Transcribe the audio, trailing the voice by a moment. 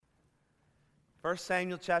1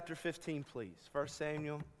 Samuel chapter 15, please. 1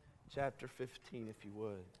 Samuel chapter 15, if you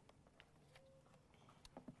would.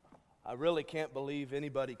 I really can't believe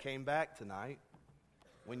anybody came back tonight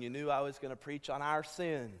when you knew I was going to preach on our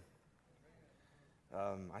sin.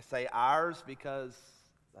 I say ours because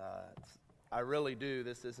I really do.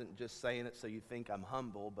 This isn't just saying it so you think I'm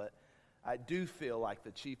humble, but I do feel like the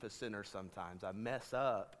chief of sinners sometimes. I mess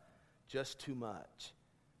up just too much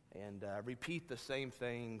and repeat the same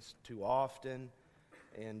things too often.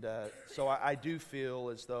 And so I do feel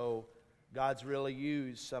as though God's really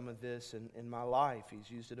used some of this in my life.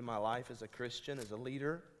 He's used it in my life as a Christian, as a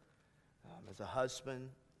leader, as a husband,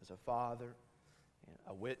 as a father,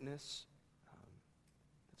 a witness, a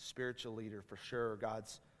spiritual leader for sure.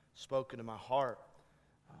 God's spoken to my heart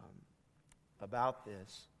about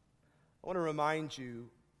this. I want to remind you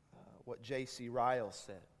what J.C. Ryle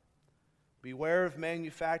said. Beware of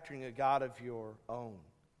manufacturing a God of your own.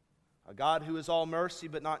 A God who is all mercy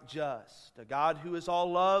but not just. A God who is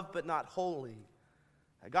all love but not holy.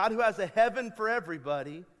 A God who has a heaven for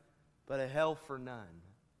everybody but a hell for none.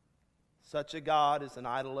 Such a God is an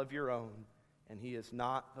idol of your own, and He is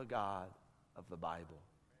not the God of the Bible.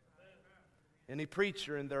 Any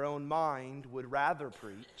preacher in their own mind would rather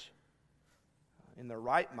preach, in their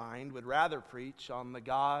right mind, would rather preach on the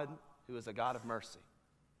God who is a God of mercy.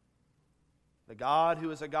 The God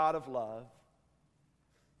who is a God of love.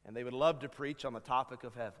 And they would love to preach on the topic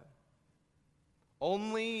of heaven.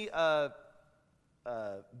 Only a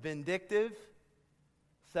vindictive,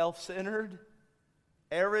 self-centered,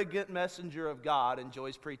 arrogant messenger of God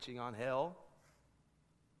enjoys preaching on hell,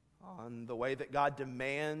 on the way that God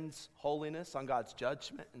demands holiness, on God's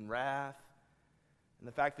judgment and wrath, and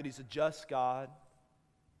the fact that He's a just God.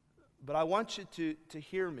 But I want you to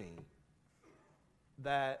hear me,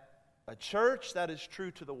 that a church that is true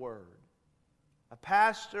to the Word, a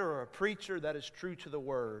pastor or a preacher that is true to the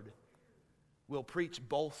Word, will preach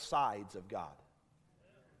both sides of God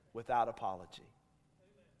without apology.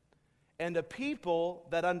 And a people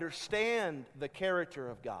that understand the character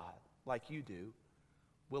of God, like you do,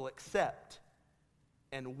 will accept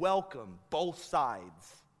and welcome both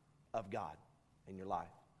sides of God in your life.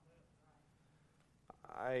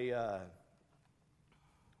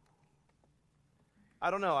 I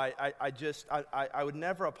don't know, I would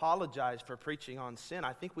never apologize for preaching on sin.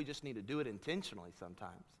 I think we just need to do it intentionally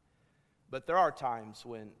sometimes. But there are times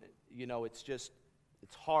when,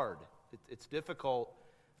 it's hard. It's difficult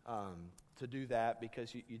to do that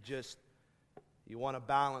because you want to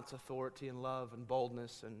balance authority and love and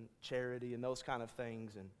boldness and charity and those kind of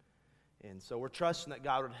things. And so we're trusting that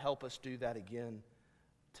God would help us do that again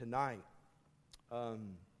tonight. I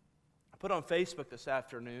put on Facebook this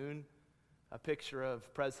afternoon a picture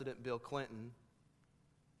of President Bill Clinton,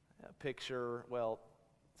 a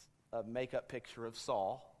makeup picture of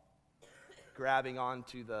Saul, grabbing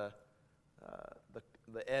onto the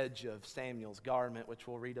edge of Samuel's garment, which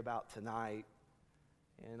we'll read about tonight.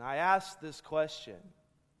 And I asked this question: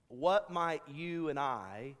 what might you and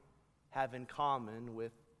I have in common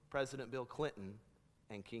with President Bill Clinton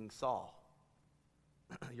and King Saul?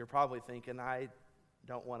 You're probably thinking, I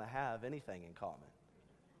don't want to have anything in common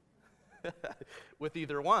with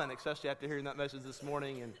either one, especially after hearing that message this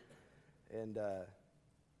morning and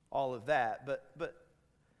all of that. But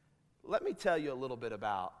let me tell you a little bit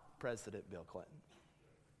about President Bill Clinton.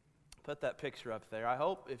 Put that picture up there. I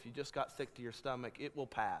hope if you just got sick to your stomach, it will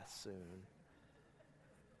pass soon.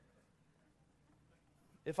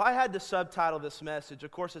 If I had to subtitle this message,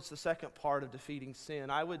 of course it's the second part of Defeating Sin,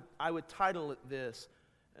 I would title it this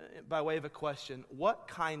by way of a question: what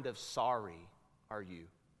kind of sorry are you?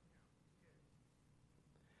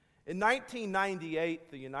 In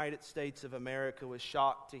 1998, the United States of America was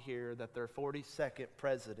shocked to hear that their 42nd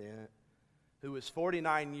president, who was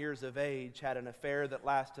 49 years of age, had an affair that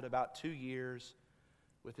lasted about 2 years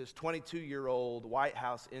with his 22-year-old White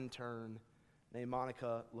House intern named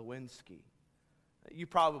Monica Lewinsky. You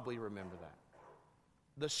probably remember that.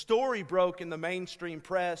 The story broke in the mainstream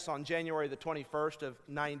press on January the 21st of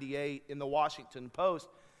 98 in the Washington Post.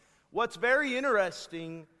 What's very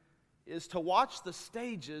interesting is to watch the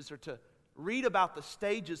stages or to read about the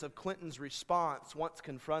stages of Clinton's response once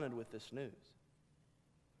confronted with this news.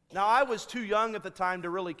 Now, I was too young at the time to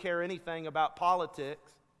really care anything about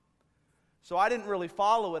politics, so I didn't really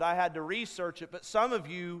follow it. I had to research it, but some of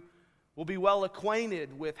you will be well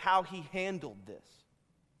acquainted with how he handled this.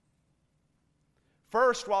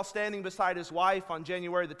 First, while standing beside his wife on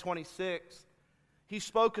January the 26th, he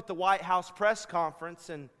spoke at the White House press conference,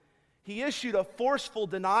 and he issued a forceful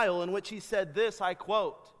denial in which he said this, I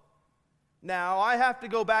quote, "Now, I have to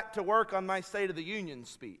go back to work on my State of the Union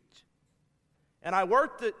speech. And I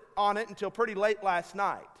worked on it until pretty late last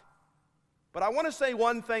night. But I want to say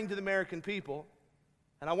one thing to the American people,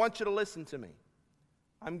 and I want you to listen to me.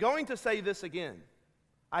 I'm going to say this again.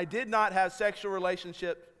 I did not have sexual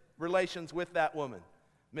relations with that woman,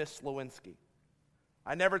 Miss Lewinsky.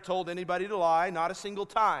 I never told anybody to lie, not a single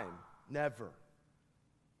time. Never.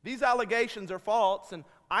 These allegations are false, and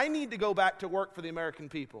I need to go back to work for the American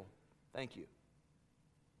people. Thank you.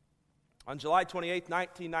 On July 28,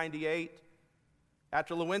 1998,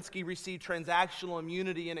 after Lewinsky received transactional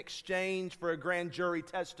immunity in exchange for a grand jury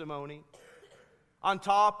testimony, on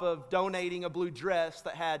top of donating a blue dress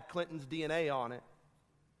that had Clinton's DNA on it,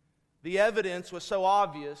 the evidence was so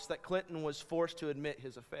obvious that Clinton was forced to admit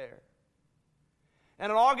his affair.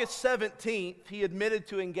 And on August 17th, he admitted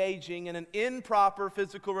to engaging in an improper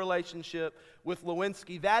physical relationship with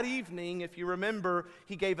Lewinsky. That evening, if you remember,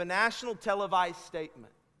 he gave a national televised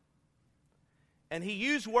statement. And he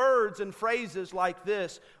used words and phrases like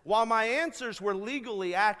this: "While my answers were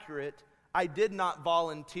legally accurate, I did not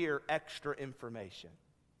volunteer extra information.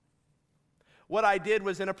 What I did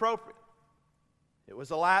was inappropriate. It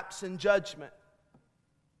was a lapse in judgment.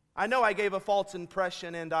 I know I gave a false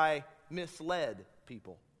impression and I misled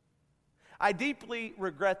people. I deeply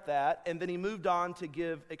regret that." And then he moved on to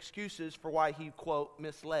give excuses for why he, quote,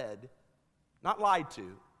 misled, not lied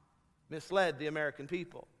to, misled the American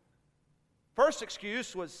people. First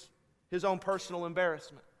excuse was his own personal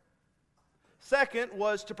embarrassment. Second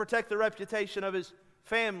was to protect the reputation of his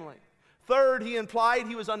family. Third, he implied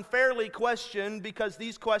he was unfairly questioned because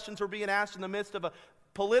these questions were being asked in the midst of a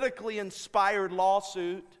politically inspired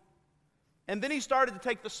lawsuit. And then he started to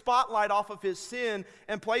take the spotlight off of his sin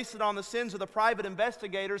and place it on the sins of the private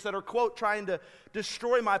investigators that are, quote, trying to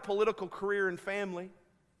destroy my political career and family.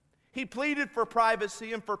 He pleaded for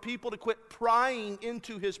privacy and for people to quit prying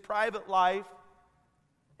into his private life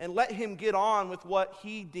and let him get on with what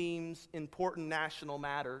he deems important national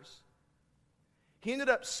matters. He ended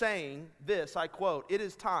up saying this, I quote, it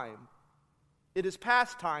is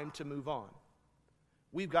past time to move on.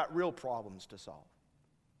 We've got real problems to solve."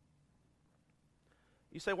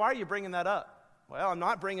 You say, why are you bringing that up? Well, I'm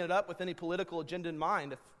not bringing it up with any political agenda in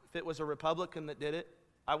mind. If it was a Republican that did it,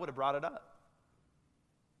 I would have brought it up.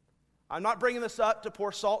 I'm not bringing this up to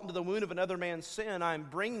pour salt into the wound of another man's sin. I'm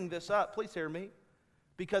bringing this up, please hear me,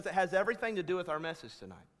 because it has everything to do with our message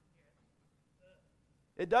tonight.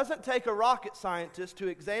 It doesn't take a rocket scientist to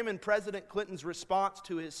examine President Clinton's response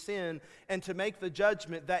to his sin and to make the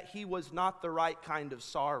judgment that he was not the right kind of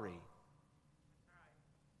sorry.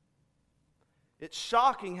 It's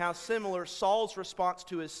shocking how similar Saul's response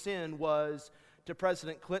to his sin was to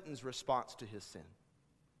President Clinton's response to his sin.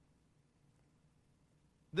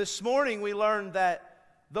 This morning we learned that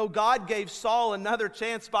though God gave Saul another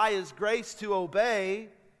chance by his grace to obey,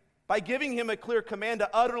 by giving him a clear command to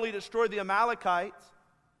utterly destroy the Amalekites,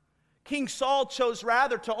 King Saul chose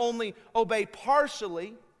rather to only obey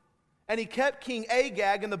partially, and he kept King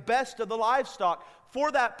Agag and the best of the livestock. For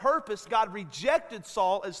that purpose, God rejected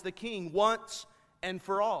Saul as the king once and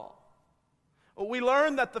for all. We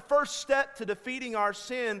learn that the first step to defeating our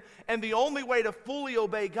sin and the only way to fully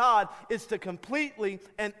obey God is to completely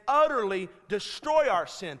and utterly destroy our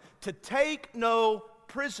sin, to take no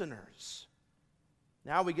prisoners.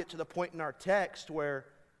 Now we get to the point in our text where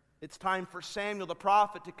it's time for Samuel the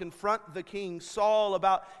prophet to confront the king Saul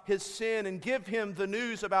about his sin and give him the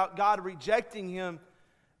news about God rejecting him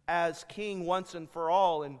as king once and for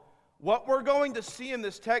all. And what we're going to see in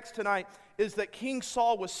this text tonight is that King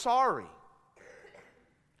Saul was sorry,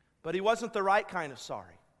 but he wasn't the right kind of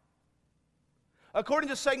sorry. According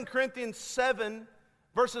to 2 Corinthians 7,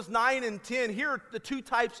 verses 9 and 10, here are the two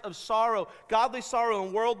types of sorrow: godly sorrow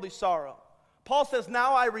and worldly sorrow. Paul says,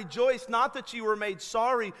 "Now I rejoice, not that ye were made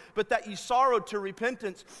sorry, but that ye sorrowed to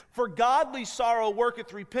repentance. For godly sorrow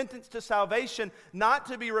worketh repentance to salvation, not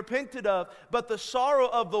to be repented of, but the sorrow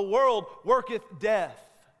of the world worketh death."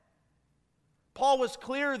 Paul was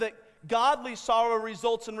clear that godly sorrow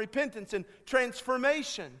results in repentance and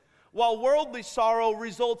transformation, while worldly sorrow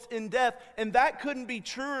results in death. And that couldn't be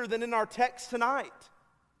truer than in our text tonight.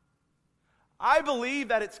 I believe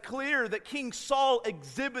that it's clear that King Saul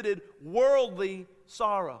exhibited worldly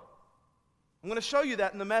sorrow. I'm going to show you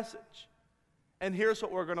that in the message. And here's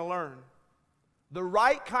what we're going to learn. The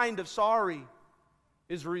right kind of sorry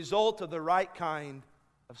is a result of the right kind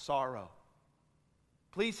of sorrow.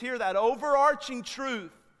 Please hear that overarching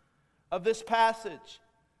truth of this passage.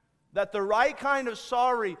 That the right kind of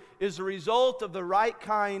sorry is a result of the right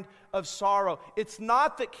kind of sorrow. It's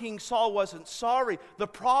not that King Saul wasn't sorry. The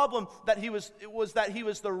problem that he was that he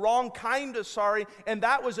was the wrong kind of sorry, and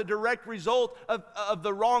that was a direct result of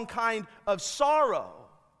the wrong kind of sorrow.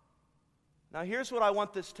 Now here's what I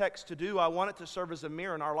want this text to do. I want it to serve as a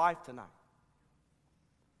mirror in our life tonight.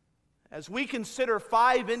 As we consider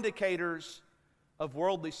 5 indicators of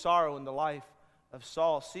worldly sorrow in the life of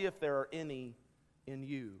Saul, see if there are any in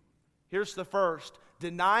you. Here's the first: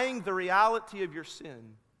 denying the reality of your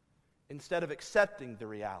sin instead of accepting the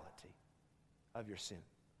reality of your sin.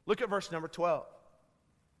 Look at verse number 12.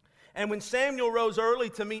 And when Samuel rose early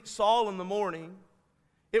to meet Saul in the morning,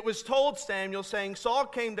 it was told Samuel, saying, Saul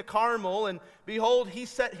came to Carmel, and behold, he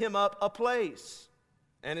set him up a place,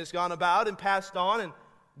 and has gone about and passed on and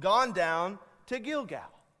gone down to Gilgal.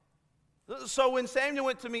 So when Samuel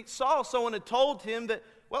went to meet Saul, someone had told him that,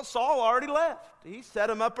 well, Saul already left. He set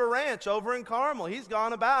him up a ranch over in Carmel. He's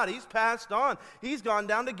gone about. He's passed on. He's gone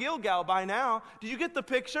down to Gilgal by now. Do you get the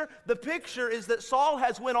picture? The picture is that Saul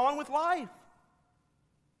has went on with life,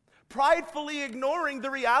 pridefully ignoring the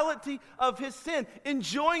reality of his sin,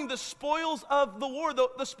 enjoying the spoils of the war,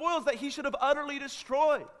 the spoils that he should have utterly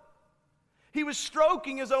destroyed. He was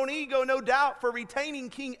stroking his own ego, no doubt, for retaining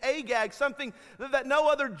King Agag, something that no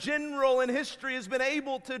other general in history has been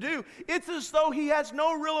able to do. It's as though he has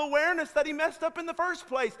no real awareness that he messed up in the first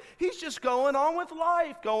place. He's just going on with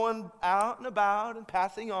life, going out and about and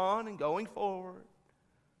passing on and going forward.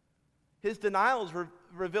 His denials were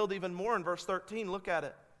revealed even more in verse 13. Look at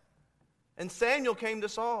it. And Samuel came to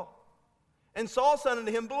Saul. And Saul said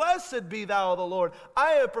unto him, Blessed be thou of the Lord.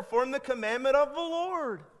 I have performed the commandment of the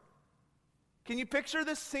Lord. Can you picture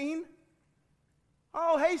this scene?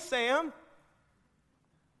 Oh, hey, Sam.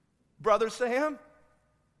 Brother Sam.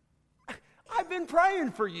 I've been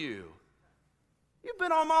praying for you. You've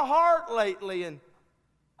been on my heart lately. And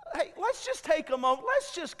hey, let's just take a moment.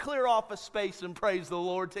 Let's just clear off a space and praise the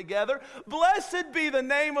Lord together. Blessed be the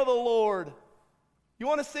name of the Lord. You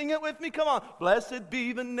want to sing it with me? Come on. Blessed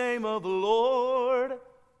be the name of the Lord.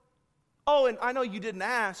 Oh, and I know you didn't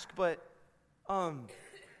ask, but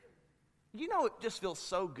you know, it just feels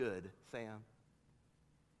so good, Sam,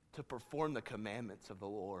 to perform the commandments of the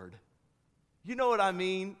Lord. You know what I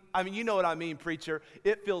mean? You know what I mean, preacher.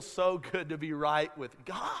 It feels so good to be right with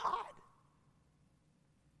God.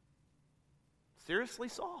 Seriously,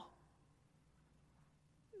 Saul?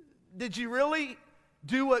 Did you really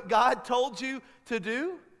do what God told you to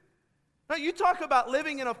do? Now, you talk about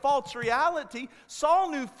living in a false reality.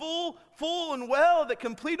 Saul knew full and well that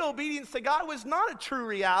complete obedience to God was not a true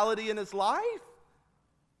reality in his life.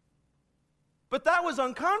 But that was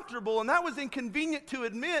uncomfortable and that was inconvenient to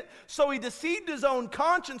admit, so he deceived his own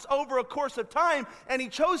conscience over a course of time, and he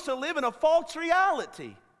chose to live in a false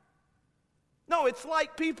reality. No, it's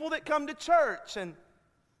like people that come to church and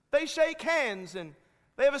they shake hands and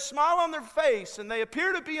they have a smile on their face, and they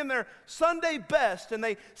appear to be in their Sunday best, and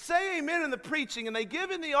they say amen in the preaching, and they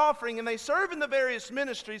give in the offering, and they serve in the various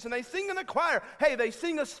ministries, and they sing in the choir. Hey, they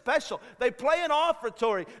sing a special. They play an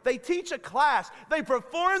offertory. They teach a class. They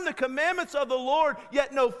perform the commandments of the Lord,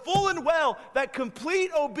 yet know full and well that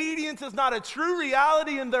complete obedience is not a true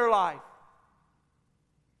reality in their life.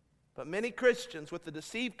 But many Christians with a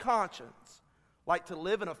deceived conscience like to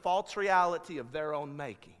live in a false reality of their own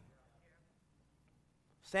making.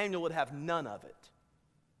 Samuel would have none of it.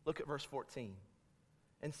 Look at verse 14.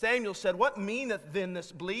 And Samuel said, What meaneth then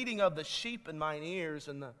this bleating of the sheep in mine ears,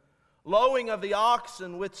 and the lowing of the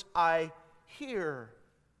oxen which I hear?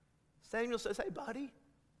 Samuel says, Hey, buddy,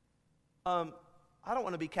 I don't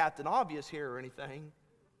want to be Captain Obvious here or anything,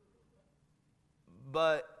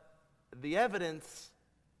 but the evidence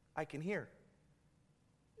I can hear.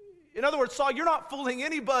 In other words, Saul, you're not fooling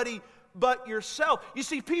anybody but yourself. You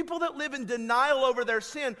see, people that live in denial over their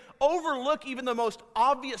sin overlook even the most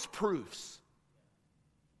obvious proofs.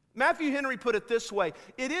 Matthew Henry put it this way: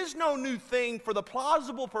 It is no new thing for the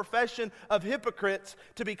plausible profession of hypocrites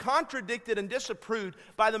to be contradicted and disapproved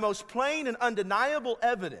by the most plain and undeniable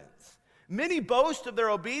evidence. Many boast of their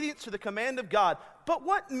obedience to the command of God, but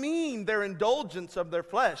what mean their indulgence of their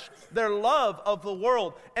flesh, their love of the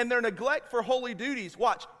world, and their neglect for holy duties,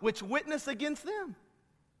 watch, which witness against them?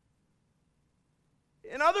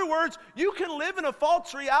 In other words, you can live in a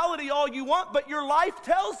false reality all you want, but your life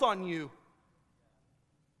tells on you.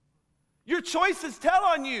 Your choices tell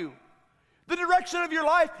on you. The direction of your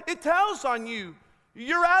life, it tells on you.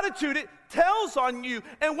 Your attitude, it tells on you.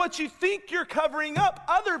 And what you think you're covering up,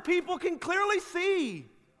 other people can clearly see.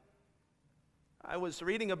 I was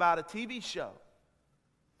reading about a TV show.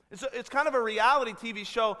 It's kind of a reality TV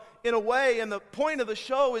show in a way, and the point of the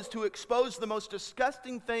show is to expose the most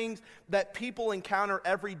disgusting things that people encounter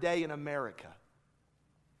every day in America.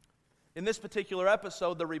 In this particular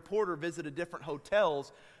episode, the reporter visited different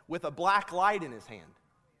hotels with a black light in his hand.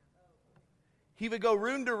 He would go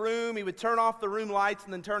room to room, he would turn off the room lights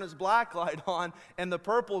and then turn his black light on, and the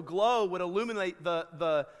purple glow would illuminate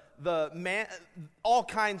all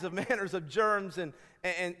kinds of manners of germs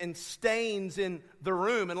and stains in the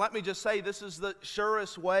room. And let me just say, this is the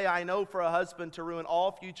surest way I know for a husband to ruin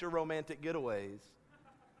all future romantic getaways.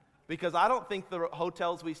 Because I don't think the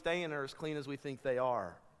hotels we stay in are as clean as we think they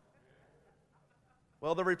are.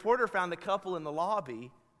 Well, the reporter found a couple in the lobby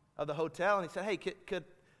of the hotel, and he said, hey,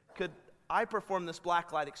 could I perform this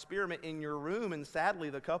blacklight experiment in your room? And sadly,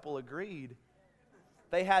 the couple agreed.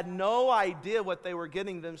 They had no idea what they were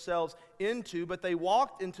getting themselves into, but they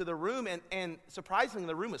walked into the room, and surprisingly,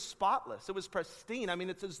 the room was spotless. It was pristine. I mean,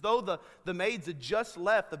 it's as though the maids had just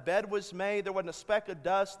left. The bed was made. There wasn't a speck of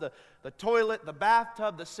dust. The toilet, the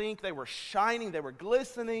bathtub, the sink, they were shining. They were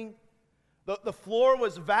glistening. The floor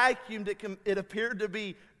was vacuumed. It appeared to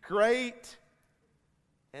be great.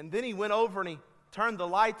 And then he went over and he turned the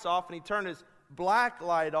lights off, and he turned his black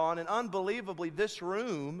light on, and unbelievably, this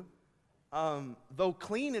room, though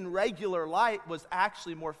clean and regular light, was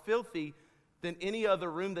actually more filthy than any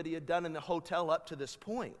other room that he had done in the hotel up to this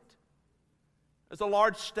point. There's a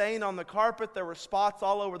large stain on the carpet. There were spots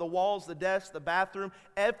all over the walls, the desk, the bathroom.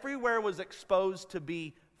 Everywhere was exposed to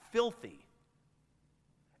be filthy.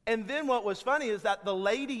 And then what was funny is that the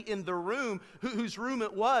lady in the room, whose room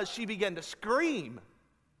it was, she began to scream.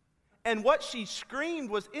 And what she screamed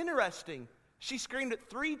was interesting. She screamed it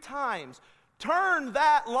 3 times. Turn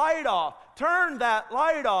that light off. Turn that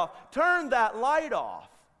light off. Turn that light off.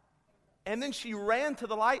 And then she ran to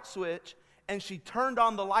the light switch and she turned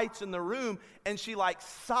on the lights in the room, and she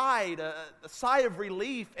sighed, a sigh of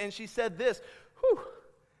relief, and she said this, whew,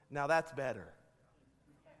 now that's better.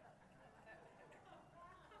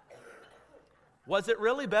 Was it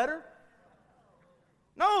really better?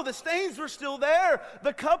 No, the stains were still there.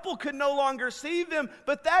 The couple could no longer see them,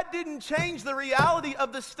 but that didn't change the reality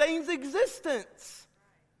of the stain's existence.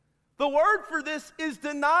 The word for this is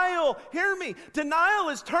denial. Hear me. Denial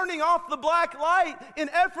is turning off the black light in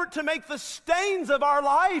effort to make the stains of our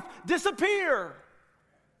life disappear.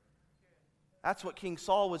 That's what King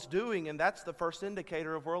Saul was doing, and that's the first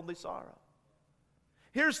indicator of worldly sorrow.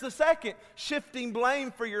 Here's the second, shifting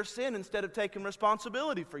blame for your sin instead of taking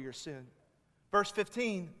responsibility for your sin. Verse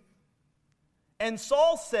 15. And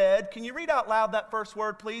Saul said, can you read out loud that first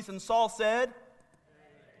word, please? And Saul said,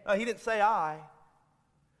 he didn't say I.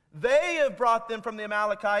 They have brought them from the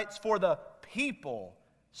Amalekites, for the people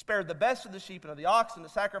spared the best of the sheep and of the oxen to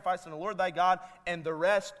sacrifice unto the Lord thy God, and the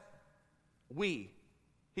rest we.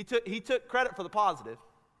 He took credit for the positive.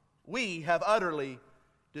 We have utterly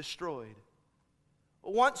destroyed.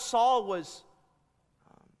 Once Saul was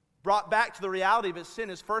brought back to the reality of his sin,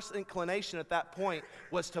 his first inclination at that point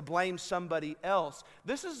was to blame somebody else.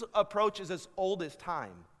 This approach is as old as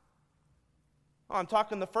time. I'm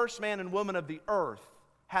talking the first man and woman of the earth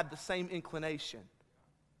had the same inclination.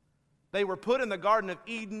 They were put in the Garden of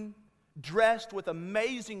Eden, dressed with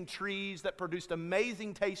amazing trees that produced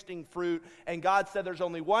amazing tasting fruit, and God said there's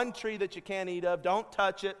only one tree that you can't eat of, don't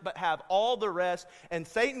touch it, but have all the rest. And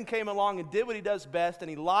Satan came along and did what he does best, and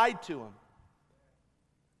he lied to him.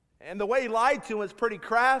 And the way he lied to him was pretty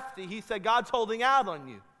crafty. He said, God's holding out on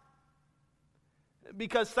you.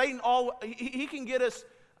 Because Satan, he can get us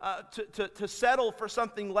to settle for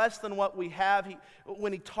something less than what we have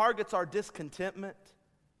when he targets our discontentment.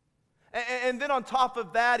 And then on top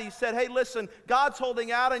of that, he said, hey, listen, God's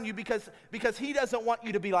holding out on you because he doesn't want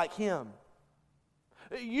you to be like him.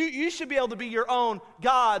 You should be able to be your own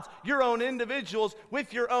gods, your own individuals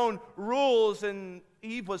with your own rules. And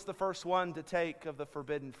Eve was the first one to take of the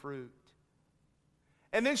forbidden fruit.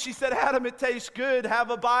 And then she said, Adam, it tastes good. Have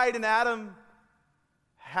a bite. And Adam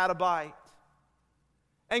had a bite.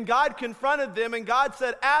 And God confronted them, and God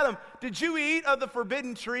said, Adam, did you eat of the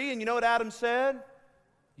forbidden tree? And you know what Adam said?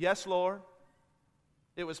 Yes, Lord.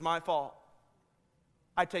 It was my fault.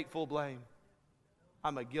 I take full blame.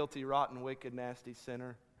 I'm a guilty, rotten, wicked, nasty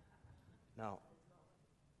sinner. No.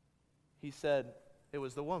 He said, it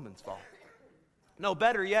was the woman's fault. No,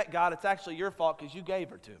 better yet, God, it's actually your fault because you gave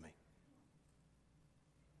her to me.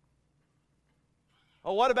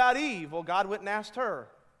 Well, what about Eve? Well, God went and asked her.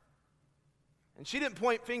 And she didn't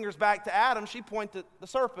point fingers back to Adam. She pointed at the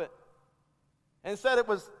serpent and said it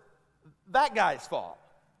was that guy's fault.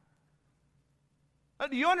 Now,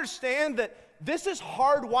 do you understand that this is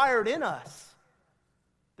hardwired in us?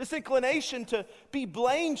 This inclination to be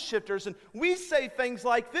blame shifters. And we say things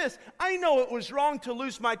like this: I know it was wrong to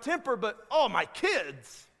lose my temper, but oh, my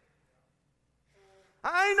kids.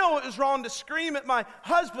 I know it was wrong to scream at my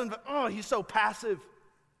husband, but oh, he's so passive.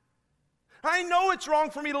 I know it's wrong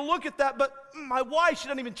for me to look at that, but my wife, she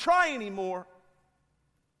doesn't even try anymore.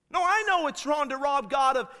 No, I know it's wrong to rob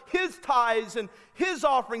God of His tithes and His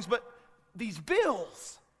offerings, but these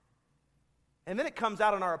bills. And then it comes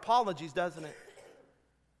out in our apologies, doesn't it?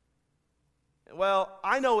 Well,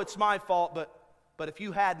 I know it's my fault, but if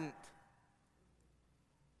you hadn't.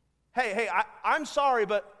 Hey, I'm sorry,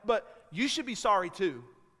 but you should be sorry too.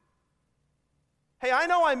 Hey, I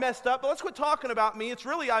know I messed up, but let's quit talking about me. It's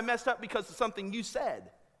really I messed up because of something you said.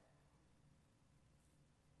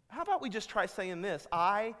 How about we just try saying this: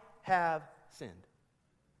 I have sinned.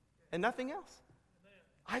 And nothing else.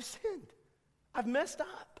 I've sinned. I've messed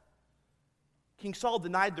up. King Saul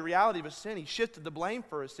denied the reality of his sin. He shifted the blame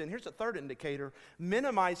for his sin. Here's a third indicator: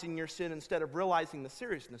 minimizing your sin instead of realizing the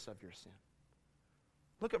seriousness of your sin.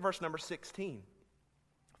 Look at verse number 16.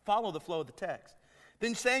 Follow the flow of the text.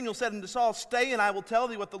 Then Samuel said unto Saul, Stay, and I will tell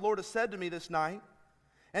thee what the Lord has said to me this night.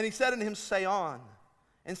 And he said unto him, Say on.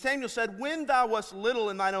 And Samuel said, When thou wast little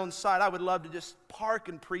in thine own sight. I would love to just park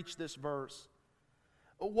and preach this verse.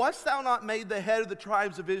 Wast thou not made the head of the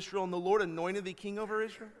tribes of Israel, and the Lord anointed thee king over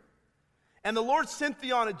Israel? And the Lord sent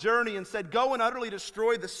thee on a journey and said, Go and utterly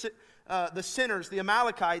destroy the sinners, the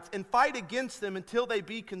Amalekites, and fight against them until they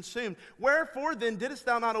be consumed. Wherefore then didst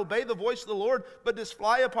thou not obey the voice of the Lord, but didst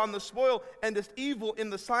fly upon the spoil, and didst evil in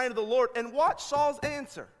the sight of the Lord? And watch Saul's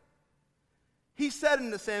answer. He said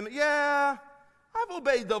unto Samuel, Yeah, I've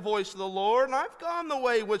obeyed the voice of the Lord, and I've gone the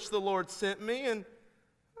way which the Lord sent me. And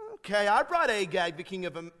okay, I brought Agag, the king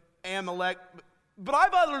of Amalek, but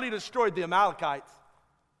I've utterly destroyed the Amalekites.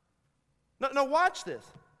 No, watch this.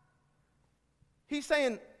 He's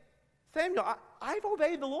saying, Samuel, I've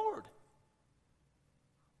obeyed the Lord.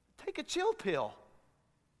 Take a chill pill.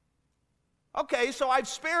 Okay, so I've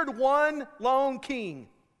spared one lone king,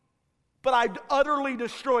 but I've utterly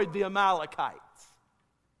destroyed the Amalekites.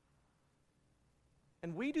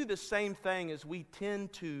 And we do the same thing as we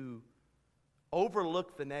tend to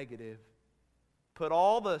overlook the negative, put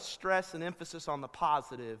all the stress and emphasis on the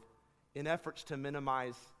positive in efforts to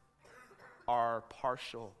minimize our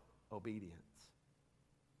partial obedience.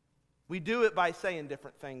 We do it by saying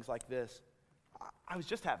different things like this: I was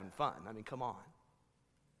just having fun. I mean, come on.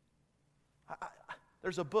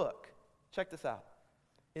 There's a book, check this out,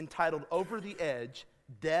 entitled Over the Edge,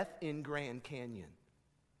 Death in Grand Canyon.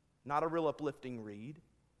 Not a real uplifting read,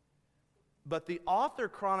 but the author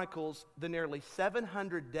chronicles the nearly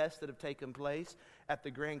 700 deaths that have taken place at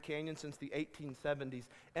the Grand Canyon since the 1870s.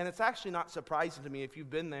 And it's actually not surprising to me if you've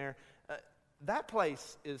been there. That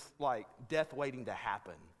place is like death waiting to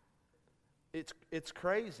happen. It's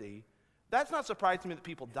crazy. That's not surprising to me that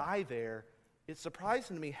people die there. It's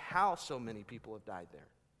surprising to me how so many people have died there.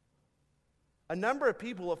 A number of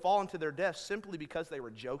people have fallen to their deaths simply because they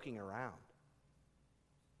were joking around.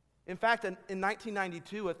 In fact, in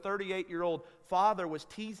 1992, a 38-year-old father was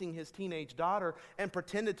teasing his teenage daughter and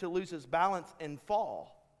pretended to lose his balance and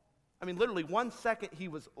fall. I mean, literally 1 second he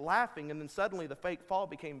was laughing, and then suddenly the fake fall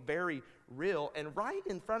became very real. And right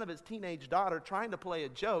in front of his teenage daughter, trying to play a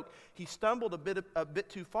joke, he stumbled a bit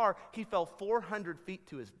too far. He fell 400 feet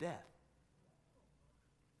to his death.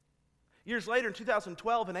 Years later, in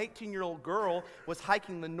 2012, an 18-year-old girl was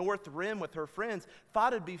hiking the North Rim with her friends,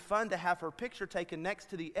 thought it'd be fun to have her picture taken next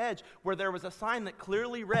to the edge where there was a sign that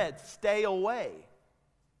clearly read, "Stay away."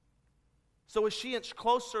 So as she inched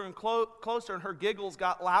closer and closer, and her giggles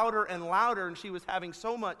got louder and louder, and she was having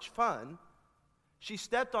so much fun, she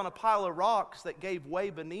stepped on a pile of rocks that gave way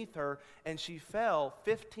beneath her, and she fell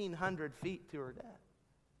 1,500 feet to her death.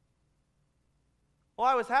 Well,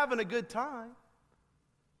 I was having a good time.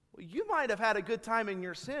 Well, you might have had a good time in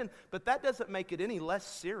your sin, but that doesn't make it any less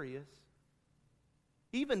serious.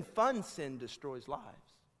 Even fun sin destroys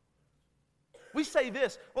lives. We say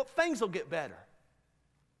this: well, things will get better.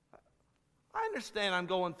 I understand I'm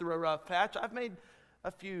going through a rough patch. I've made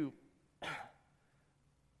a few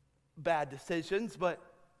bad decisions, but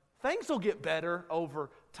things will get better over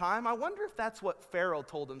time. I wonder if that's what Pharaoh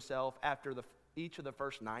told himself after each of the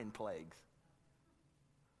first 9 plagues.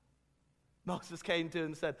 Moses came to him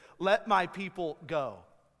and said, "Let my people go."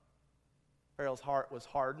 Pharaoh's heart was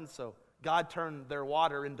hardened, so God turned their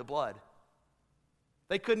water into blood.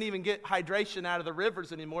 They couldn't even get hydration out of the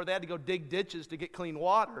rivers anymore. They had to go dig ditches to get clean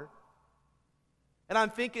water. And I'm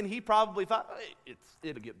thinking he probably thought,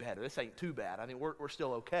 it'll get better. This ain't too bad. I mean, we're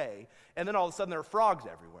still okay. And then all of a sudden there are frogs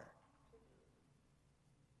everywhere.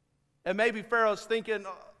 And maybe Pharaoh's thinking,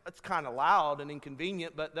 it's kind of loud and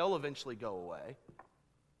inconvenient, but they'll eventually go away.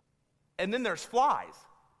 And then there's flies.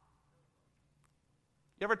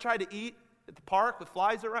 You ever tried to eat at the park with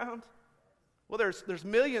flies around? Well, there's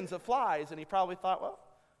millions of flies, and he probably thought, well,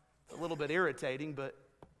 it's a little bit irritating, but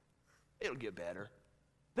it'll get better.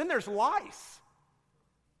 Then there's lice.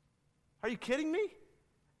 Are you kidding me?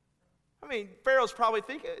 I mean, Pharaoh's probably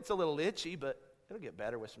thinking it's a little itchy, but it'll get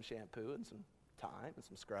better with some shampoo and some thyme and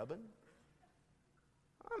some scrubbing.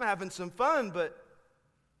 I'm having some fun, but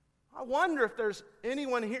I wonder if there's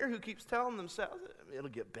anyone here who keeps telling themselves it'll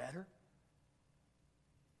get better.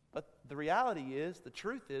 But the reality is, the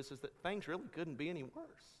truth is that things really couldn't be any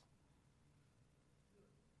worse.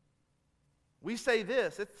 We say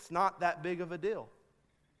this, it's not that big of a deal.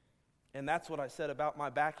 And that's what I said about my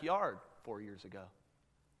backyard 4 years ago.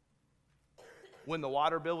 When the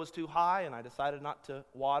water bill was too high and I decided not to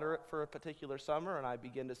water it for a particular summer, and I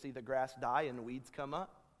began to see the grass die and weeds come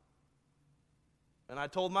up. And I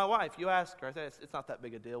told my wife, you ask her, I said, it's not that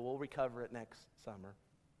big a deal. We'll recover it next summer.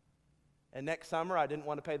 And next summer, I didn't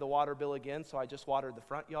want to pay the water bill again, so I just watered the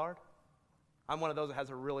front yard. I'm one of those that has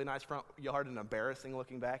a really nice front yard and an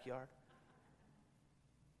embarrassing-looking backyard.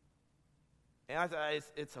 And I said,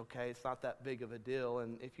 it's okay. It's not that big of a deal.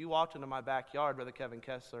 And if you walked into my backyard, Brother Kevin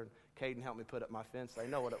Kessler and Caden helped me put up my fence, they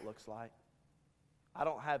know what it looks like. I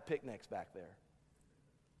don't have picnics back there.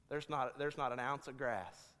 There's not an ounce of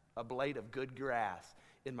grass, a blade of good grass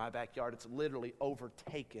in my backyard. It's literally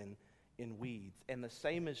overtaken in weeds. And the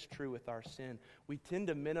same is true with our sin. We tend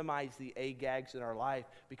to minimize the Agags in our life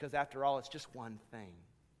because, after all, it's just one thing.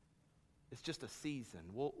 It's just a season.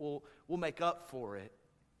 We'll make up for it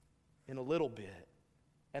in a little bit.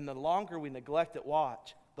 And the longer we neglect it,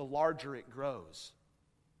 watch, the larger it grows.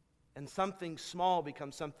 And something small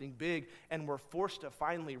becomes something big, and we're forced to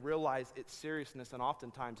finally realize its seriousness, and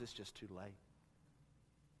oftentimes it's just too late.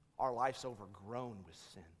 Our life's overgrown with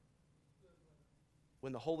sin.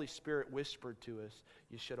 When the Holy Spirit whispered to us,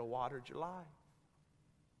 you should have watered your life.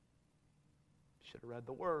 You should have read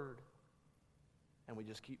the Word. And we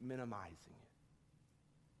just keep minimizing it.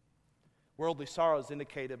 Worldly sorrow is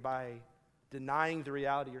indicated by denying the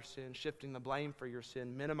reality of your sin, shifting the blame for your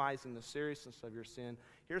sin, minimizing the seriousness of your sin.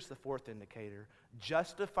 Here's the fourth indicator: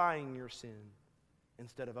 justifying your sin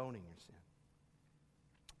instead of owning your sin.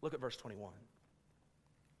 Look at verse 21.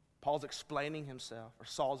 Paul's explaining himself, or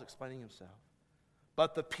Saul's explaining himself.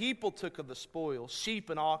 But the people took of the spoil, sheep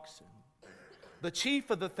and oxen, the chief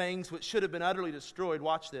of the things which should have been utterly destroyed.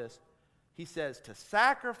 Watch this. He says, to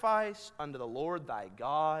sacrifice unto the Lord thy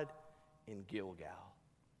God in Gilgal.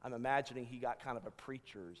 I'm imagining he got kind of a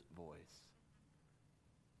preacher's voice,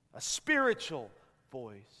 a spiritual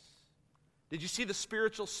voice. Did you see the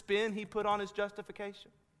spiritual spin he put on his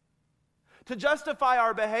justification? To justify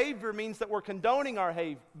our behavior means that we're condoning our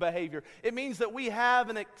behavior. It means that we have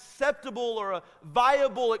an acceptable or a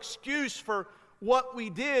viable excuse for what we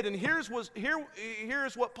did. And here's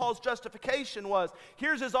what Paul's justification was.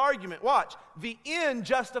 Here's his argument. Watch. The end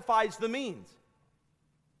justifies the means.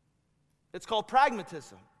 It's called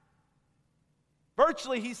pragmatism.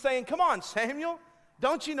 Virtually, he's saying, come on, Samuel,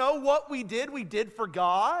 don't you know what we did for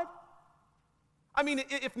God? I mean,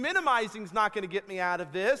 if minimizing is not going to get me out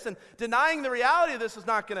of this, and denying the reality of this is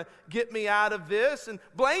not going to get me out of this, and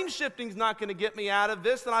blame shifting is not going to get me out of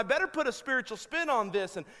this, then I better put a spiritual spin on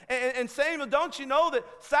this. And Samuel, don't you know that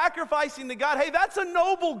sacrificing to God, hey, that's a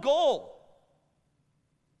noble goal.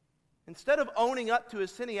 Instead of owning up to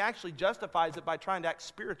his sin, he actually justifies it by trying to act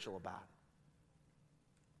spiritual about it.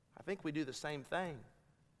 I think we do the same thing.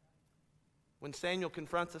 When Samuel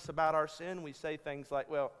confronts us about our sin, we say things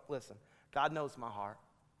like, well, listen, God knows my heart.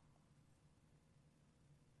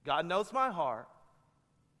 God knows my heart.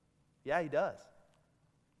 Yeah, he does.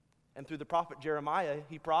 And through the prophet Jeremiah,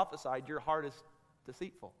 he prophesied, your heart is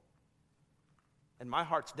deceitful. And my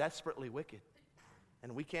heart's desperately wicked.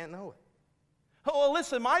 And we can't know it. Oh, well,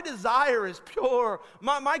 listen, my desire is pure.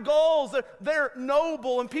 My goals, they're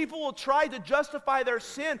noble. And people will try to justify their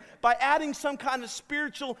sin by adding some kind of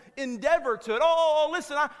spiritual endeavor to it. Oh,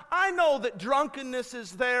 listen, I know that drunkenness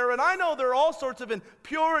is there, and I know there are all sorts of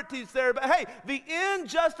impurities there. But hey, the end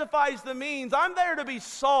justifies the means. I'm there to be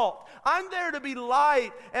salt. I'm there to be light.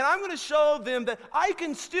 And I'm going to show them that I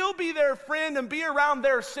can still be their friend and be around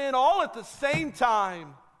their sin all at the same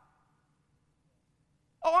time.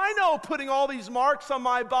 Oh, I know putting all these marks on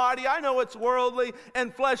my body, I know it's worldly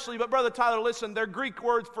and fleshly, but Brother Tyler, listen, they're Greek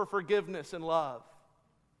words for forgiveness and love.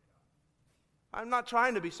 I'm not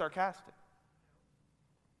trying to be sarcastic.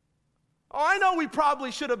 Oh, I know we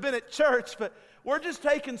probably should have been at church, but we're just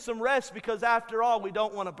taking some rest because after all, we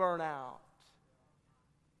don't want to burn out.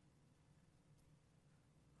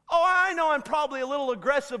 Oh, I know I'm probably a little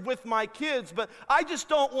aggressive with my kids, but I just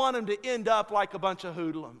don't want them to end up like a bunch of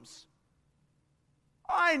hoodlums.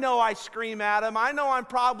 I know I scream at them. I know I'm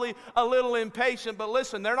probably a little impatient, but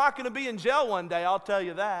listen, they're not going to be in jail one day, I'll tell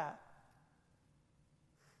you that.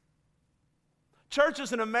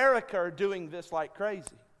 Churches in America are doing this like crazy.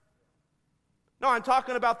 No, I'm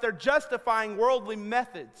talking about they're justifying worldly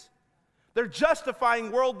methods. They're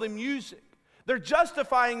justifying worldly music. They're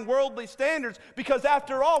justifying worldly standards because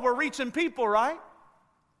after all, we're reaching people, right?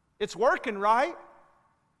 It's working, right?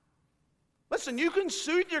 Listen, you can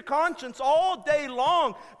soothe your conscience all day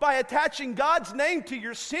long by attaching God's name to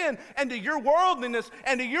your sin and to your worldliness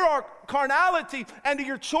and to your carnality and to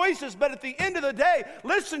your choices. But at the end of the day,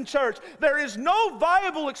 listen, church, there is no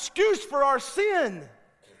viable excuse for our sin.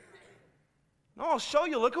 No, I'll show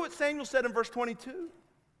you. Look at what Samuel said in verse 22.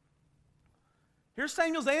 Here's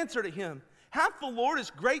Samuel's answer to him. Hath the Lord his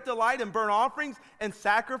great delight in burnt offerings and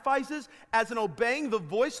sacrifices as in obeying the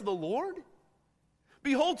voice of the Lord?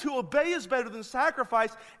 Behold, to obey is better than sacrifice,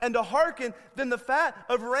 and to hearken than the fat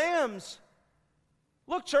of rams.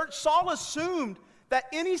 Look, church, Saul assumed that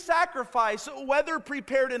any sacrifice, whether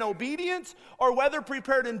prepared in obedience or whether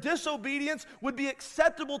prepared in disobedience, would be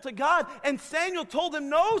acceptable to God. And Samuel told him,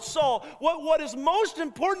 no, Saul, what is most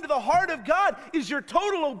important to the heart of God is your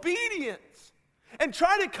total obedience. And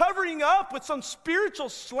trying to covering up with some spiritual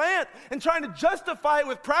slant and trying to justify it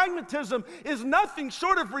with pragmatism is nothing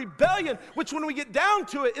short of rebellion, which when we get down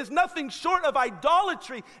to it is nothing short of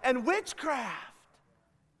idolatry and witchcraft.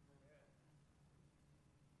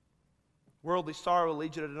 Worldly sorrow will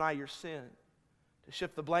lead you to deny your sin, to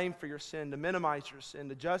shift the blame for your sin, to minimize your sin,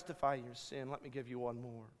 to justify your sin. Let me give you one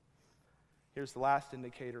more. Here's the last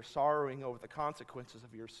indicator: sorrowing over the consequences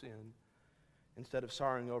of your sin instead of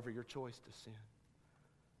sorrowing over your choice to sin.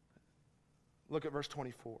 Look at verse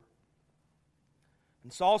 24.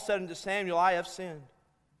 And Saul said unto Samuel, I have sinned.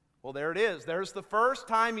 Well, there it is. There's the first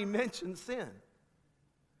time he mentions sin.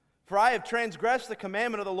 For I have transgressed the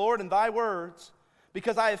commandment of the Lord in thy words,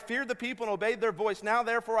 because I have feared the people and obeyed their voice. Now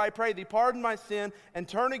therefore I pray thee, pardon my sin, and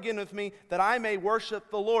turn again with me, that I may worship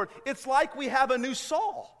the Lord. It's like we have a new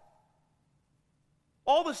Saul.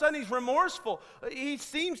 All of a sudden he's remorseful. He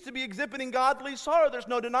seems to be exhibiting godly sorrow. There's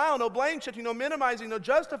no denial, no blame shifting, no minimizing, no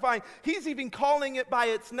justifying. He's even calling it by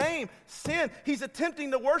its name, sin. He's attempting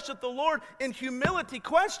to worship the Lord in humility.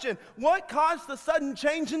 Question: what caused the sudden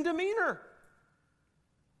change in demeanor?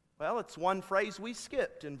 Well, it's one phrase we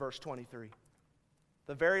skipped in verse 23.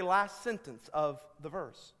 The very last sentence of the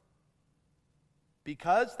verse.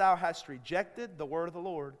 Because thou hast rejected the word of the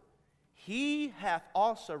Lord, he hath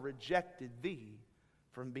also rejected thee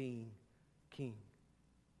from being king.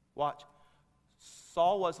 Watch.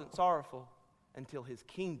 Saul wasn't sorrowful until his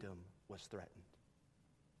kingdom was threatened.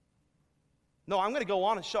 No, I'm going to go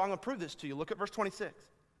on and I'm going to prove this to you. Look at verse 26.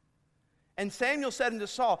 And Samuel said unto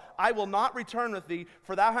Saul, I will not return with thee,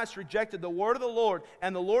 for thou hast rejected the word of the Lord,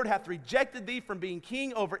 and the Lord hath rejected thee from being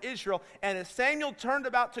king over Israel. And as Samuel turned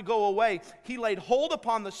about to go away, he laid hold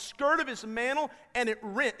upon the skirt of his mantle, and it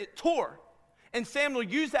rent, it tore. And Samuel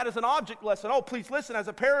used that as an object lesson. Oh, please listen, as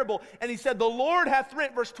a parable. And he said, the Lord hath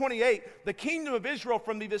rent, verse 28, the kingdom of Israel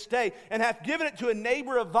from thee this day, and hath given it to a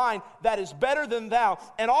neighbor of thine that is better than thou.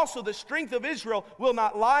 And also the strength of Israel will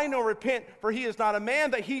not lie nor repent, for he is not a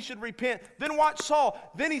man that he should repent. Then watch Saul.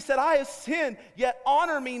 Then he said, I have sinned, yet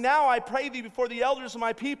honor me now, I pray thee, before the elders of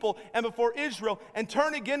my people and before Israel, and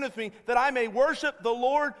turn again with me, that I may worship the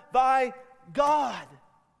Lord thy God.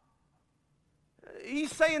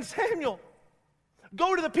 He's saying, Samuel,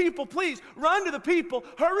 go to the people, please. Run to the people.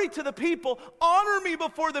 Hurry to the people. Honor me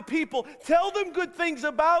before the people. Tell them good things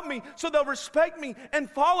about me so they'll respect me and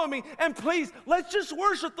follow me. And please, let's just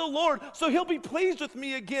worship the Lord so he'll be pleased with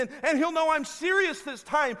me again. And he'll know I'm serious this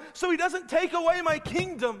time so he doesn't take away my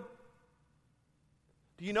kingdom.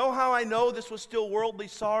 Do you know how I know this was still worldly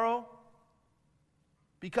sorrow?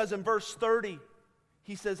 Because in verse 30,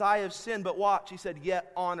 he says, I have sinned. But watch, he said,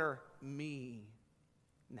 yet honor me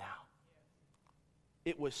now.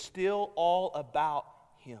 It was still all about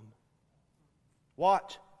him.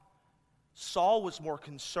 Watch. Saul was more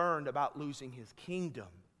concerned about losing his kingdom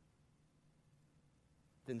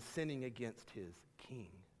than sinning against his king.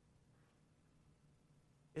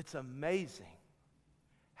 It's amazing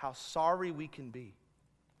how sorry we can be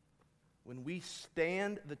when we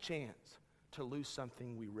stand the chance to lose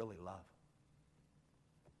something we really love.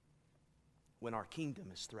 When our kingdom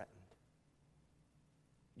is threatened.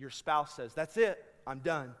 Your spouse says, that's it. I'm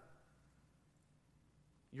done.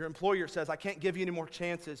 Your employer says, I can't give you any more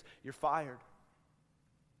chances. You're fired.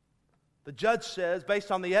 The judge says,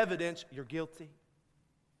 based on the evidence, you're guilty.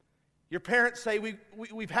 Your parents say,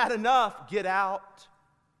 we've had enough, get out.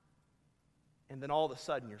 And then all of a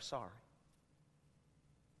sudden you're sorry.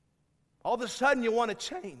 All of a sudden you want to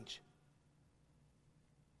change.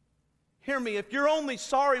 Hear me, if you're only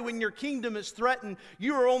sorry when your kingdom is threatened,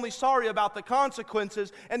 you are only sorry about the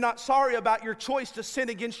consequences and not sorry about your choice to sin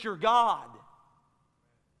against your God.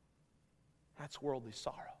 That's worldly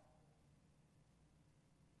sorrow.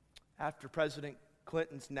 After President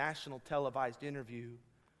Clinton's national televised interview,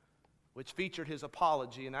 which featured his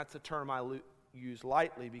apology, and that's a term I use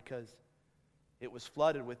lightly because it was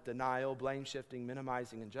flooded with denial, blame shifting,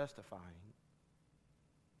 minimizing, and justifying.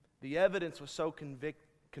 The evidence was so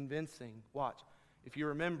convincing. Watch. If you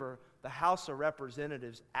remember, the House of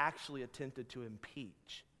Representatives actually attempted to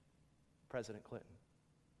impeach President Clinton.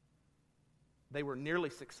 They were nearly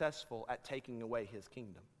successful at taking away his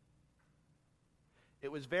kingdom.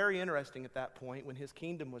 It was very interesting at that point when his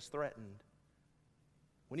kingdom was threatened.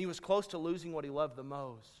 When he was close to losing what he loved the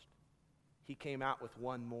most, he came out with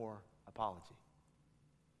one more apology.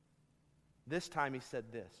 This time he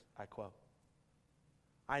said this, I quote,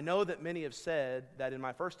 "I know that many have said that in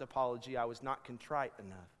my first apology I was not contrite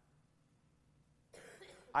enough.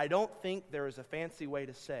 I don't think there is a fancy way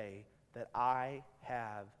to say that I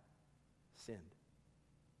have sinned."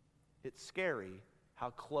 It's scary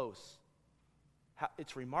how close,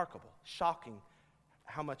 it's remarkable, shocking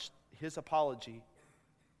how much his apology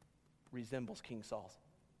resembles King Saul's.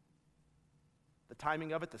 The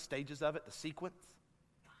timing of it, the stages of it, the sequence.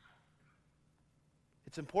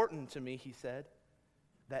 It's important to me, he said,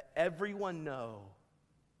 that everyone know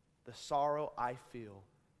the sorrow I feel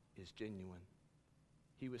is genuine.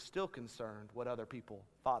 He was still concerned what other people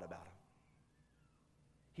thought about him.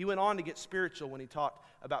 He went on to get spiritual when he talked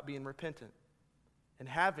about being repentant and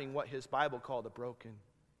having what his Bible called a broken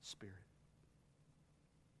spirit.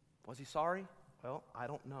 Was he sorry? Well, I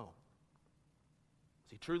don't know.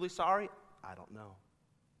 Was he truly sorry? I don't know.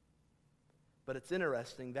 But it's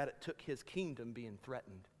interesting that it took his kingdom being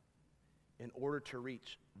threatened in order to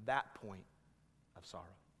reach that point of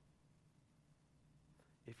sorrow.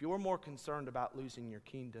 If you're more concerned about losing your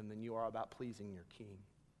kingdom than you are about pleasing your king,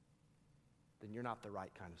 then you're not the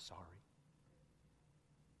right kind of sorry.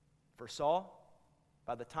 For Saul,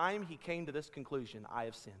 by the time he came to this conclusion, I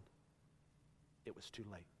have sinned, it was too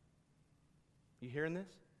late. You hearing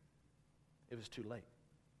this? It was too late.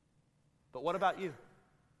 But what about you?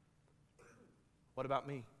 What about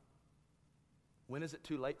me? When is it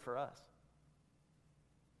too late for us?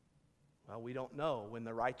 Well, we don't know when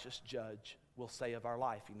the righteous judge will say of our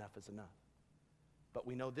life, enough is enough. But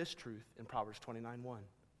we know this truth in Proverbs 29:1.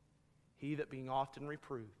 He that being often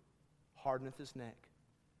reproved hardeneth his neck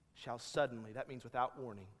shall suddenly, that means without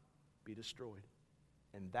warning, be destroyed,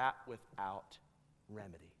 and that without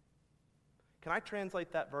remedy. Can I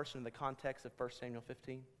translate that verse in the context of 1 Samuel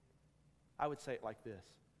 15? I would say it like this.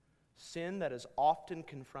 Sin that is often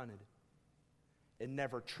confronted and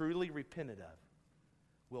never truly repented of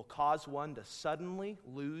will cause one to suddenly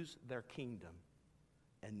lose their kingdom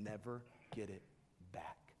and never get it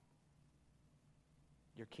back.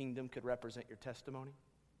 Your kingdom could represent your testimony,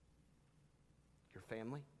 your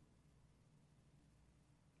family,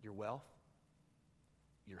 your wealth,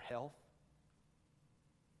 your health,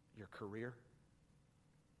 your career,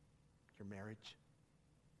 your marriage,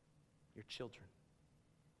 your children.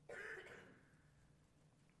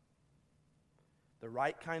 The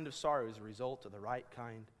right kind of sorrow is a result of the right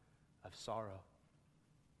kind of sorrow.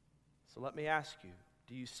 So let me ask you,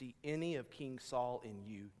 do you see any of King Saul in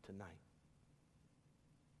you tonight?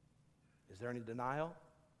 Is there any denial?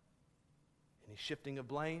 Any shifting of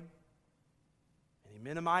blame? Any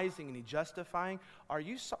minimizing? Any justifying? Are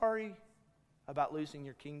you sorry about losing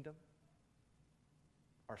your kingdom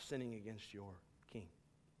or sinning against your king?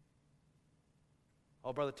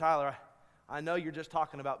 Oh, Brother Tyler, I know you're just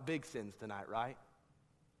talking about big sins tonight, right?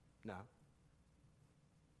 No.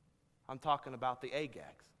 I'm talking about the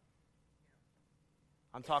Agags.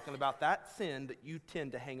 I'm talking about that sin that you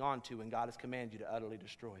tend to hang on to and God has commanded you to utterly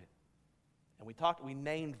destroy it. And we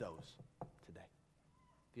named those today.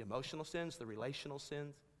 The emotional sins, the relational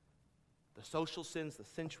sins, the social sins, the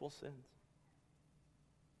sensual sins.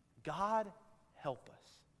 God help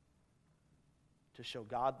us to show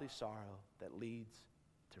godly sorrow that leads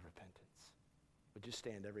to repentance. Would you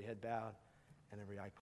stand, every head bowed and every eye closed?